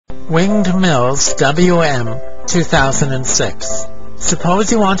Windmills WM 2006.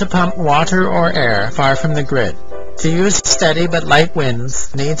 Suppose you want to pump water or air far from the grid. To use steady but light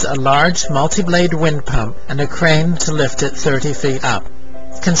winds needs a large multi-blade wind pump and a crane to lift it 30 feet up.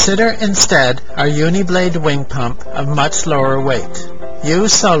 Consider instead our uni-blade wing pump of much lower weight. You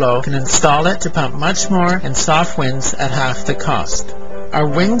solo can install it to pump much more in soft winds at half the cost. Our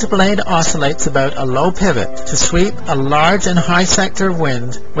winged blade oscillates about a low pivot to sweep a large and high sector of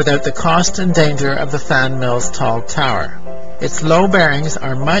wind without the cost and danger of the fan mill's tall tower. Its low bearings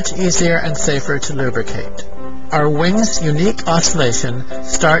are much easier and safer to lubricate. Our wing's unique oscillation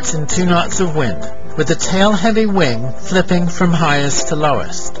starts in 2 knots of wind, with the tail-heavy wing flipping from highest to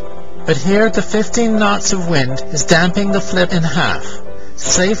lowest. But here the 15 knots of wind is damping the flip in half,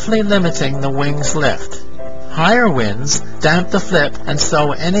 safely limiting the wing's lift. Higher winds damp the flip and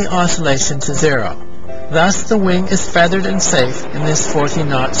slow any oscillation to zero. Thus the wing is feathered and safe in this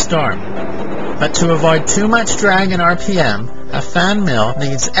 40-knot storm. But to avoid too much drag in RPM, a fan mill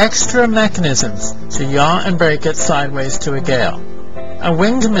needs extra mechanisms to yaw and break it sideways to a gale. A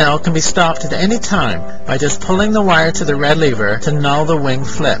winged mill can be stopped at any time by just pulling the wire to the red lever to null the wing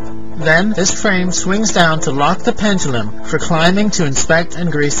flip. Then this frame swings down to lock the pendulum for climbing to inspect and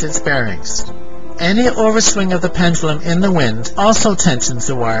grease its bearings. Any overswing of the pendulum in the wind also tensions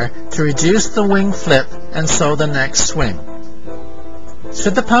the wire to reduce the wing flip and so the next swing.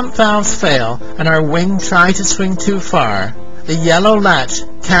 Should the pump valves fail and our wing try to swing too far, the yellow latch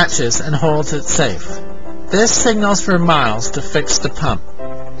catches and holds it safe. This signals for miles to fix the pump.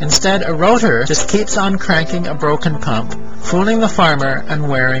 Instead, a rotor just keeps on cranking a broken pump, fooling the farmer and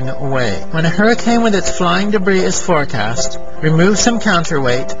wearing away. When a hurricane with its flying debris is forecast, remove some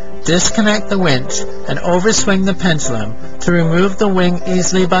counterweight, disconnect the winch, and overswing the pendulum to remove the wing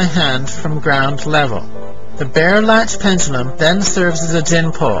easily by hand from ground level. The bare latch pendulum then serves as a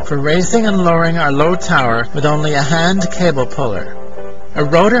gin pole for raising and lowering our low tower with only a hand cable puller. A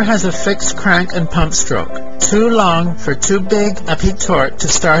rotor has a fixed crank and pump stroke, too long for too big a peak torque to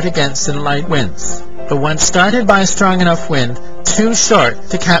start against in light winds, but once started by a strong enough wind, too short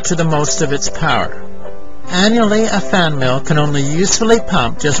to capture the most of its power. Annually, a fan mill can only usefully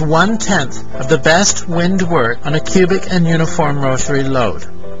pump just 1/10 of the best wind work on a cubic and uniform rotary load.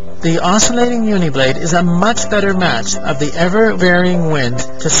 The oscillating uniblade is a much better match of the ever-varying wind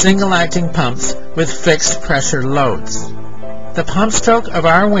to single-acting pumps with fixed pressure loads. The pump stroke of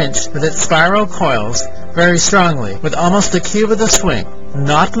our winch with its spiral coils varies strongly with almost a cube of the swing,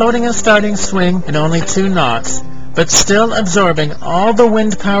 not loading a starting swing in only 2 knots, but still absorbing all the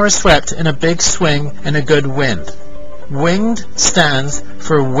wind power swept in a big swing in a good wind. Winged stands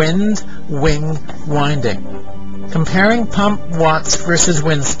for wind, wing, winding. Comparing pump watts versus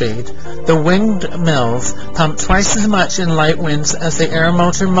wind speed, the winged mills pump twice as much in light winds as the air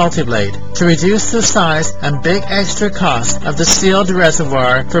motor multiblade to reduce the size and big extra cost of the sealed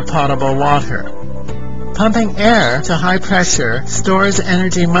reservoir for potable water. Pumping air to high pressure stores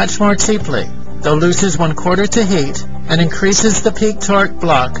energy much more cheaply, though loses 1/4 to heat and increases the peak torque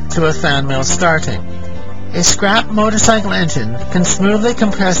block to a fan mill starting. A scrap motorcycle engine can smoothly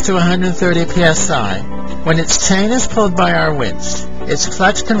compress to 130 psi when its chain is pulled by our winch, its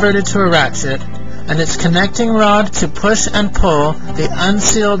clutch converted to a ratchet, and its connecting rod to push and pull the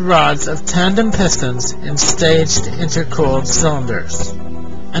unsealed rods of tandem pistons in staged intercooled cylinders.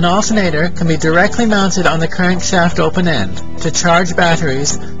 An alternator can be directly mounted on the crankshaft open end to charge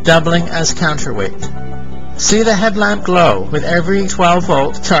batteries, doubling as counterweight. See the headlamp glow with every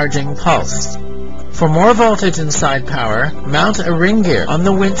 12-volt charging pulse. For more voltage and side power, mount a ring gear on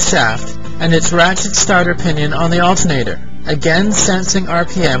the winch shaft and its ratchet starter pinion on the alternator, again sensing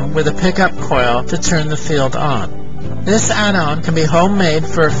RPM with a pickup coil to turn the field on. This add-on can be homemade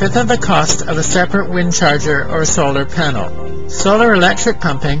for 1/5 of the cost of a separate wind charger or solar panel. Solar electric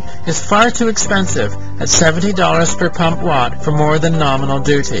pumping is far too expensive at $70 per pump watt for more than nominal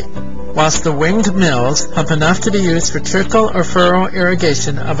duty, whilst the winged mills pump enough to be used for trickle or furrow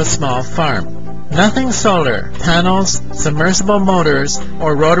irrigation of a small farm. Nothing solar, panels, submersible motors,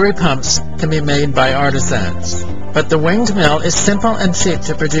 or rotary pumps can be made by artisans. But the winged mill is simple and cheap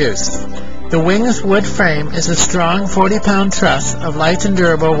to produce. The wing's wood frame is a strong 40-pound truss of light and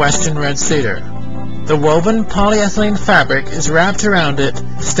durable western red cedar. The woven polyethylene fabric is wrapped around it,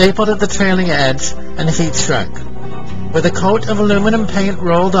 stapled at the trailing edge, and heat shrunk. With a coat of aluminum paint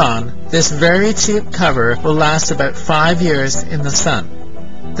rolled on, this very cheap cover will last about 5 years in the sun.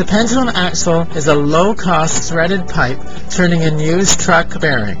 The pendulum axle is a low-cost threaded pipe turning in used truck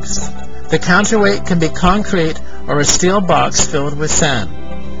bearings. The counterweight can be concrete or a steel box filled with sand.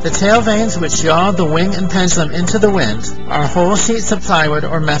 The tail vanes which yaw the wing and pendulum into the wind are whole sheets of plywood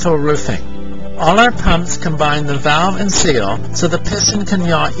or metal roofing. All our pumps combine the valve and seal so the piston can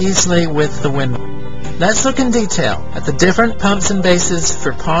yaw easily with the wind. Let's look in detail at the different pumps and bases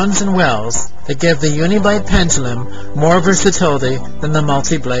for ponds and wells that give the uniblade pendulum more versatility than the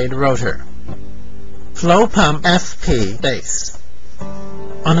multi-blade rotor. Flow pump FP base.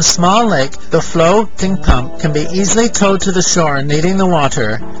 On a small lake, the floating pump can be easily towed to the shore needing the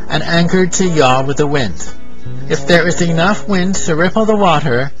water and anchored to yaw with the wind. If there is enough wind to ripple the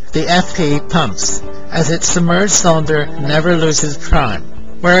water, the FP pumps, as its submerged cylinder never loses prime.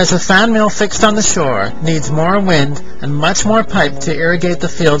 Whereas a fan mill fixed on the shore needs more wind and much more pipe to irrigate the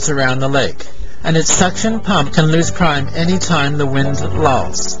fields around the lake, and its suction pump can lose prime any time the wind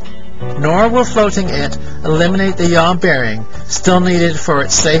lulls. Nor will floating it eliminate the yaw bearing still needed for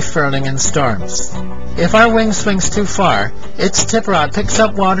its safe furling in storms. If our wing swings too far, its tip rod picks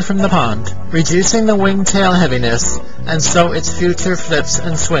up water from the pond, reducing the wing tail heaviness, and so its future flips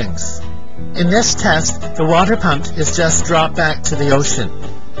and swings. In this test, the water pumped is just dropped back to the ocean.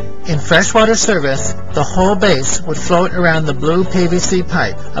 In freshwater service, the whole base would float around the blue PVC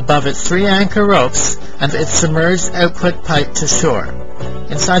pipe above its 3 anchor ropes and its submerged output pipe to shore.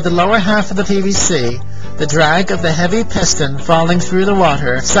 Inside the lower half of the PVC, the drag of the heavy piston falling through the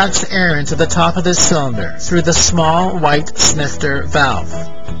water sucks air into the top of the cylinder through the small white snifter valve.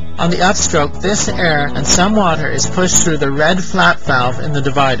 On the upstroke, this air and some water is pushed through the red flap valve in the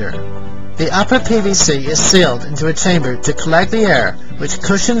divider. The upper PVC is sealed into a chamber to collect the air, which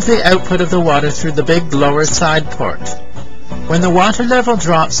cushions the output of the water through the big lower side port. When the water level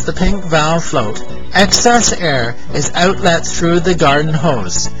drops the pink valve float, excess air is outlet through the garden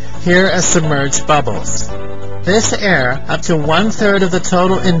hose, here as submerged bubbles. This air, up to 1/3 of the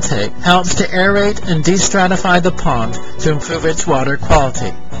total intake, helps to aerate and destratify the pond to improve its water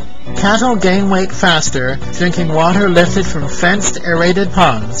quality. Cattle gain weight faster drinking water lifted from fenced aerated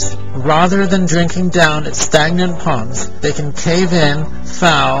ponds rather than drinking down at stagnant ponds they can cave in,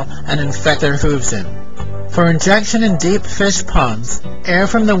 foul, and infect their hooves in. For injection in deep fish ponds, air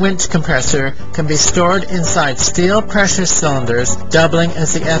from the winch compressor can be stored inside steel pressure cylinders, doubling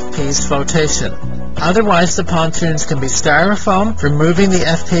as the FP's flotation. Otherwise, the pontoons can be styrofoam for moving the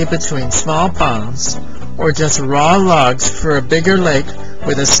FP between small ponds, or just raw logs for a bigger lake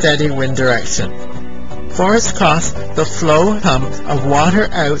with a steady wind direction. For its cost, the flow pump of water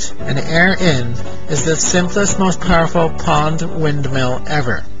out and air in is the simplest, most powerful pond windmill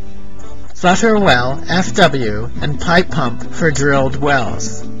ever. Flutter well, FW, and pipe pump for drilled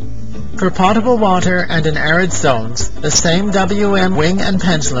wells. For potable water and in arid zones, the same WM wing and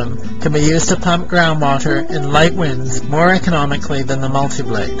pendulum can be used to pump groundwater in light winds more economically than the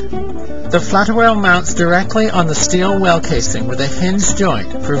multi-blade. The flutter well mounts directly on the steel well casing with a hinge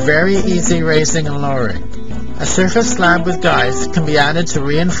joint for very easy raising and lowering. A surface slab with guides can be added to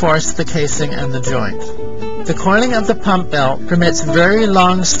reinforce the casing and the joint. The coiling of the pump belt permits very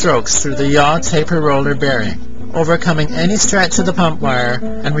long strokes through the yaw taper roller bearing, overcoming any stretch of the pump wire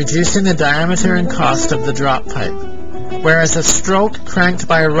and reducing the diameter and cost of the drop pipe. Whereas a stroke cranked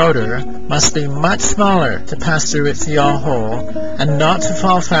by a rotor must be much smaller to pass through its yaw hole and not to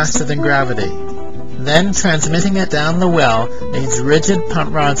fall faster than gravity. Then transmitting it down the well needs rigid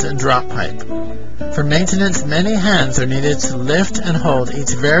pump rods and drop pipe. For maintenance, many hands are needed to lift and hold each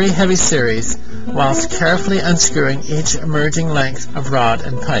very heavy series whilst carefully unscrewing each emerging length of rod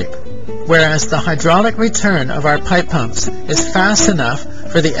and pipe. Whereas the hydraulic return of our pipe pumps is fast enough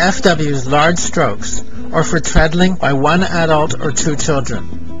for the FW's large strokes or for treadling by 1 adult or 2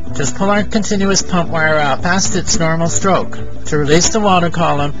 children. Just pull our continuous pump wire out past its normal stroke to release the water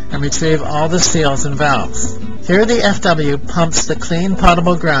column and retrieve all the seals and valves. Here the FW pumps the clean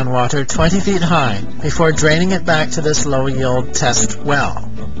potable groundwater 20 feet high before draining it back to this low-yield test well.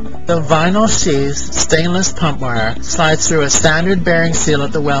 The vinyl sheathed stainless pump wire slides through a standard bearing seal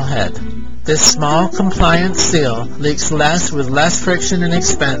at the wellhead. This small compliant seal leaks less with less friction and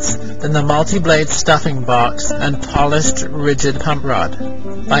expense than the multi-blade stuffing box and polished rigid pump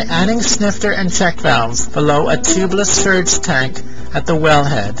rod. By adding snifter and check valves below a tubeless surge tank at the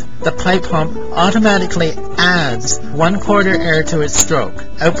wellhead, the pipe pump automatically adds 1/4 air to its stroke,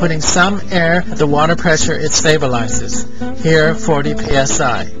 outputting some air at the water pressure it stabilizes, here 40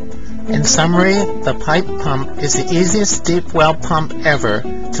 psi. In summary, the pipe pump is the easiest deep well pump ever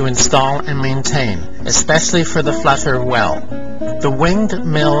to install and maintain, especially for the flutter well. The winged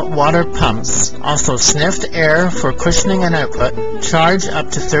mill water pumps also sniffed air for cushioning and output, charge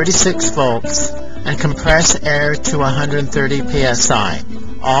up to 36 volts, and compress air to 130 psi,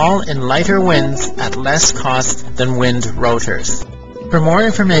 all in lighter winds at less cost than wind rotors. For more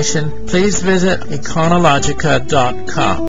information, please visit econologica.com.